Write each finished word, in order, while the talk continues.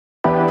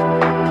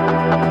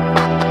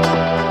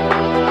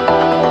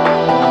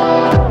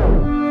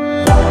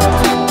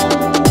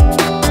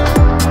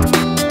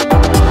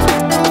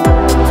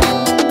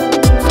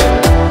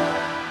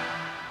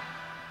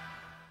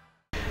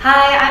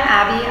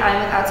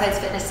Outside's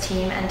fitness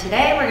team, and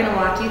today we're going to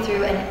walk you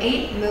through an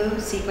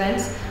 8-move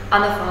sequence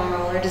on the foam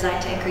roller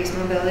designed to increase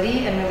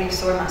mobility and relieve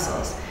sore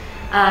muscles.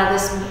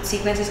 This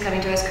sequence is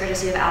coming to us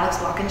courtesy of Alex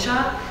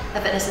Walkinshaw,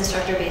 a fitness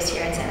instructor based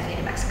here in Santa Fe,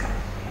 New Mexico.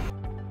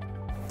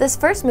 This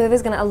first move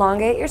is going to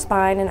elongate your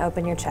spine and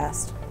open your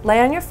chest. Lay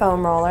on your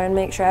foam roller and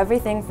make sure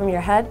everything from your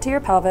head to your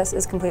pelvis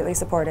is completely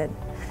supported.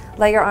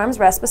 Let your arms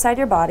rest beside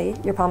your body,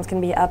 your palms can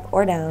be up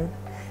or down,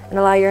 and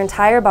allow your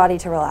entire body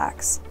to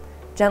relax.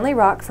 Gently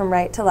rock from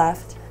right to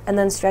left, and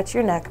then stretch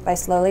your neck by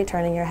slowly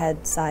turning your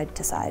head side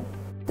to side.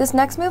 This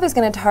next move is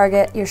going to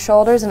target your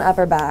shoulders and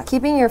upper back.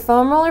 Keeping your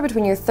foam roller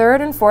between your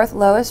 3rd and 4th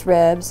lowest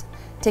ribs,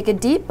 take a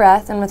deep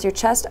breath and with your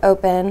chest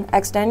open,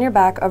 extend your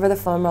back over the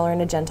foam roller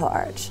in a gentle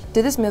arch.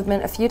 Do this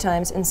movement a few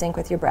times in sync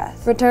with your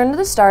breath. Return to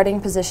the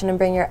starting position and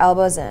bring your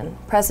elbows in.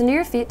 Press into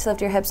your feet to lift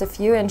your hips a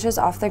few inches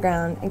off the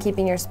ground, and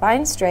keeping your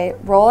spine straight,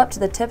 roll up to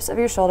the tips of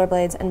your shoulder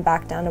blades and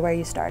back down to where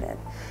you started.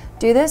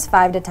 Do this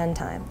 5 to 10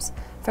 times.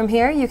 From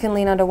here, you can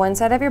lean onto one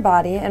side of your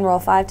body and roll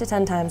 5 to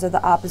 10 times with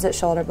the opposite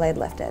shoulder blade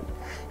lifted.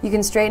 You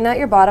can straighten out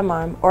your bottom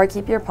arm or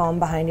keep your palm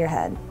behind your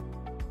head.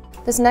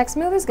 This next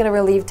move is going to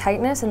relieve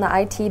tightness in the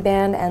IT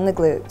band and the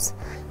glutes.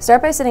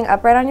 Start by sitting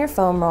upright on your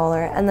foam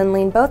roller and then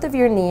lean both of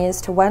your knees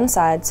to one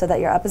side so that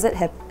your opposite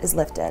hip is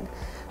lifted.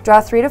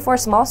 Draw 3 to 4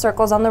 small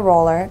circles on the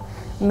roller,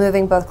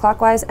 moving both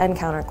clockwise and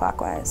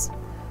counterclockwise.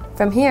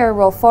 From here,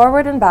 roll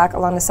forward and back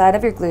along the side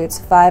of your glutes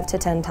 5 to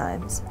 10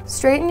 times.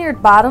 Straighten your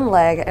bottom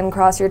leg and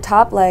cross your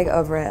top leg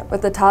over it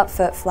with the top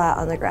foot flat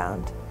on the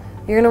ground.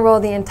 You're going to roll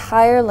the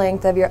entire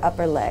length of your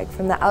upper leg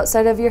from the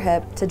outside of your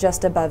hip to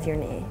just above your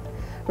knee.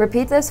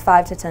 Repeat this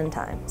 5 to 10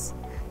 times.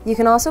 You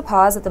can also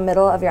pause at the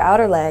middle of your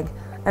outer leg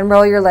and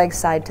roll your legs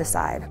side to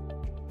side.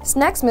 This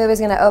next move is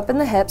going to open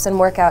the hips and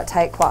work out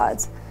tight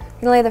quads. You're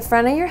going to lay the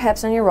front of your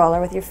hips on your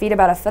roller with your feet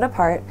about a foot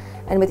apart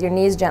and with your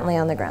knees gently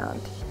on the ground.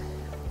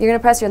 You're going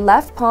to press your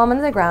left palm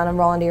into the ground and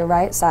roll into your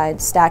right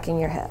side, stacking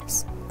your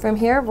hips. From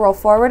here, roll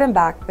forward and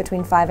back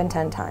between 5 and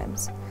 10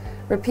 times.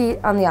 Repeat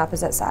on the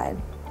opposite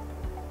side.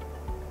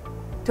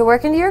 To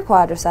work into your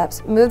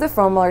quadriceps, move the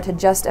foam roller to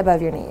just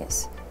above your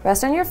knees.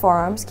 Rest on your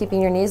forearms,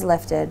 keeping your knees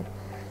lifted,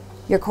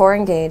 your core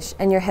engaged,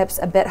 and your hips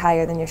a bit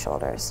higher than your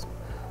shoulders.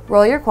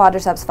 Roll your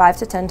quadriceps 5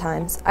 to 10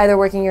 times, either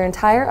working your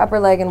entire upper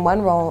leg in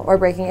one roll or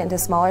breaking it into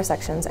smaller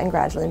sections and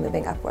gradually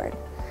moving upward.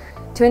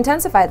 To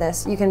intensify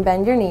this, you can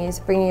bend your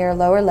knees, bringing your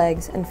lower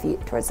legs and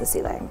feet towards the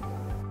ceiling.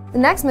 The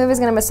next move is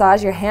going to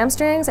massage your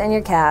hamstrings and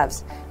your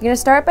calves. You're going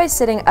to start by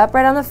sitting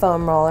upright on the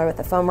foam roller with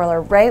the foam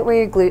roller right where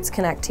your glutes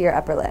connect to your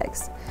upper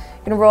legs.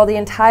 You're going to roll the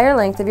entire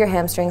length of your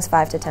hamstrings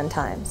 5 to 10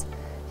 times.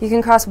 You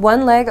can cross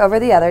one leg over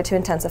the other to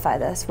intensify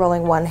this,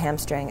 rolling one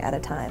hamstring at a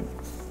time.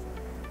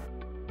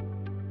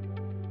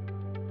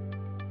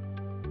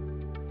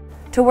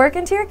 To work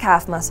into your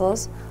calf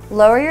muscles,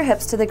 lower your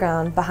hips to the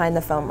ground behind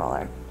the foam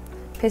roller.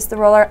 Place the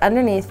roller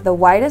underneath the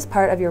widest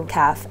part of your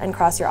calf and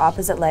cross your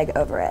opposite leg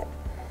over it.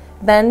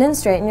 Bend and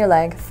straighten your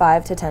leg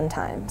 5 to 10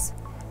 times.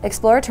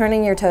 Explore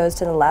turning your toes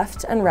to the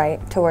left and right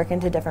to work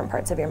into different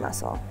parts of your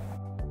muscle.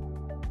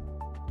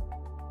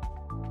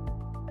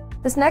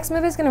 This next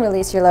move is going to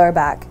release your lower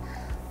back.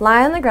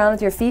 Lie on the ground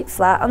with your feet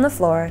flat on the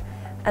floor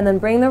and then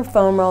bring the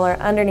foam roller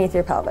underneath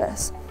your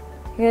pelvis.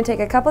 You're going to take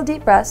a couple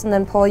deep breaths and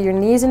then pull your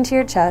knees into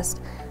your chest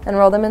and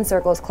roll them in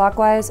circles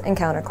clockwise and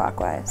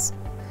counterclockwise.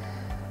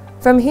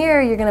 From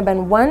here, you're going to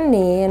bend one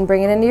knee and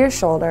bring it into your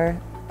shoulder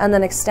and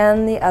then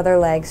extend the other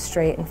leg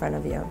straight in front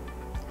of you.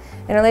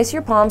 Interlace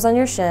your palms on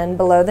your shin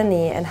below the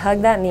knee and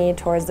hug that knee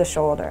towards the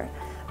shoulder,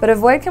 but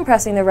avoid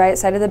compressing the right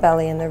side of the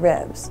belly and the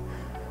ribs.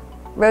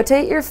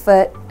 Rotate your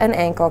foot and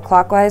ankle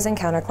clockwise and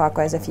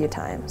counterclockwise a few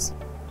times.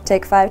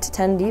 Take 5 to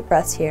 10 deep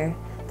breaths here,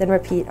 then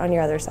repeat on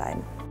your other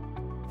side.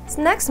 This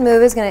next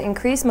move is going to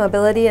increase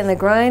mobility in the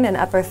groin and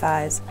upper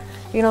thighs.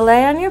 You're going to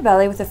lay on your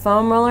belly with the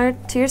foam roller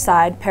to your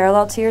side,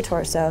 parallel to your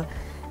torso,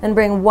 and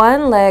bring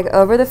one leg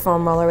over the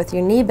foam roller with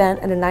your knee bent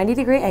at a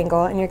 90-degree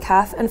angle and your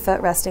calf and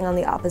foot resting on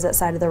the opposite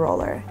side of the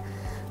roller.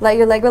 Let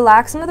your leg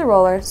relax into the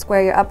roller,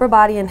 square your upper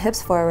body and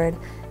hips forward,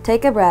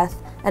 take a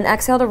breath, and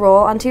exhale to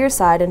roll onto your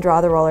side and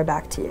draw the roller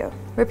back to you.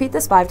 Repeat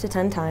this 5 to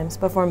 10 times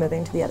before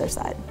moving to the other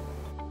side.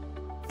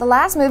 The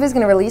last move is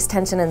going to release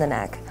tension in the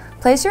neck.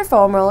 Place your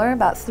foam roller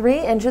about 3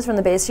 inches from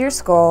the base of your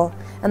skull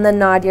and then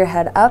nod your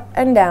head up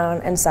and down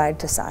and side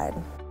to side.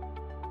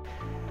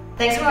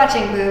 Thanks for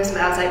watching Moves with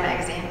Outside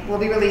Magazine. We'll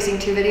be releasing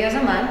 2 videos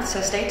a month,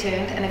 so stay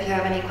tuned, and if you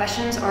have any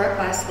questions or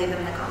requests, leave them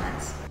in the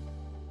comments.